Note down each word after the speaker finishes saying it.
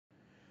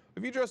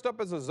If you dressed up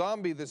as a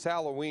zombie this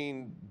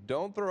Halloween,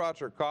 don't throw out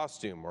your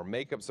costume or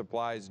makeup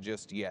supplies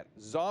just yet.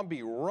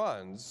 Zombie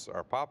runs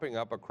are popping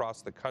up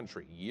across the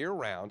country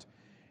year-round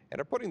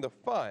and are putting the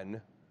fun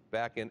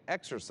back in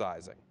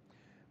exercising.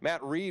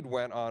 Matt Reed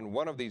went on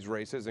one of these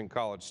races in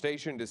College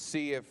Station to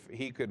see if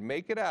he could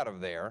make it out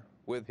of there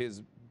with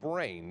his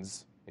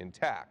brains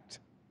intact.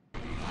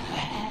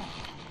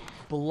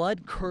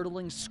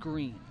 Blood-curdling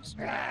screams,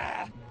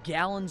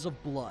 gallons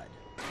of blood,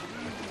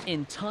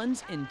 and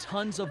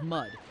tons of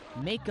mud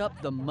make up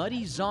the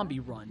muddy zombie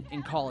run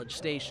in College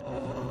Station.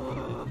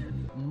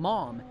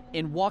 Mom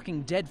and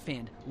Walking Dead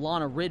fan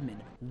Lana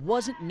Ridman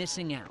wasn't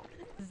missing out.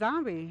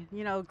 Zombie,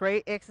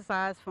 great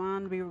exercise,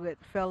 fun to be with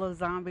fellow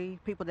zombie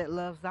people that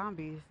love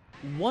zombies.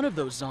 One of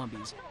those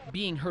zombies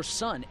being her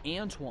son,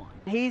 Antoine.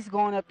 He's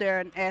going up there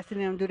and asking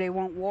them, do they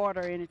want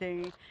water or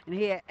anything? And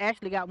he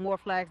actually got more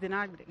flags than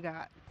I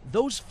got.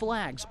 Those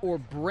flags, or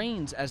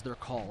brains as they're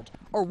called,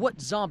 are what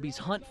zombies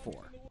hunt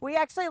for. We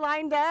actually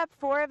lined up,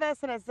 4 of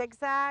us in a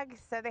zigzag,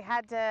 so they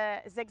had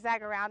to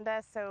zigzag around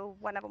us, so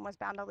one of them was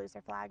bound to lose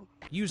their flag.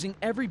 Using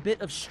every bit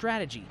of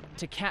strategy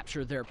to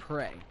capture their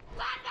prey.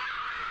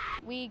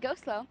 We go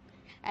slow,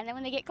 and then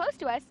when they get close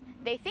to us,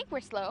 they think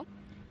we're slow,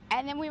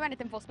 and then we run at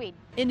them full speed.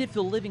 And if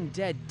the living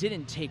dead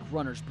didn't take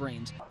runners'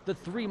 brains, the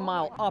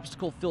 3-mile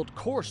obstacle-filled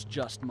course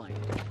just might.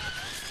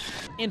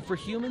 And for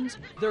humans,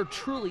 there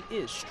truly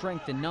is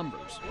strength in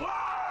numbers.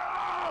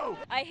 Whoa!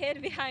 I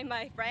hid behind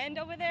my friend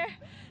over there,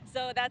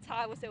 so that's how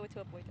I was able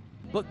to avoid them.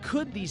 But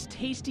could these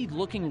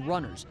tasty-looking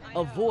runners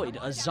avoid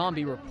a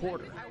zombie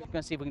reporter? We're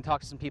going to see if we can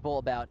talk to some people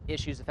about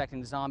issues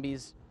affecting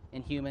zombies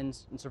and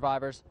humans and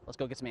survivors. Let's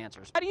go get some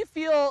answers. How do you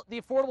feel the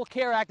Affordable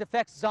Care Act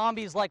affects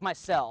zombies like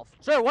myself?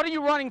 Sir, what are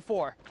you running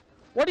for?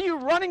 What are you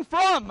running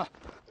from? Can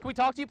we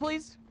talk to you,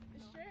 please?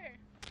 Sure.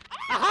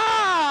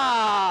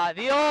 Aha!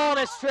 The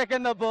oldest trick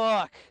in the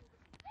book.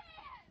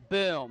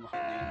 Boom.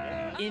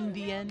 In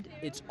the end,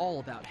 it's all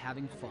about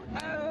having fun.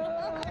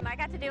 I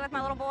got to do it with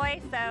my little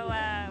boy,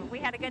 so we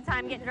had a good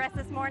time getting dressed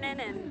this morning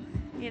and,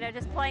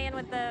 just playing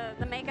with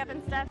the makeup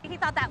and stuff. He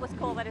thought that was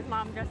cool that his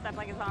mom dressed up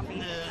like a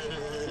zombie.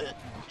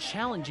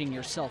 Challenging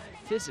yourself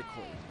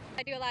physically.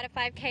 I do a lot of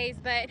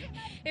 5Ks, but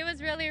it was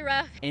really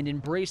rough. And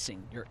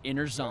embracing your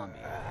inner zombie.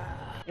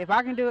 If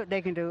I can do it,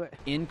 they can do it.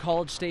 In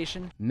College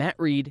Station, Matt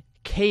Reed,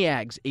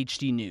 KAGS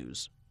HD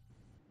News.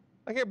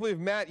 I can't believe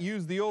Matt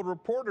used the old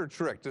reporter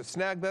trick to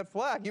snag that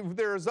flag. If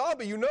they're a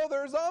zombie, you know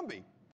they're a zombie.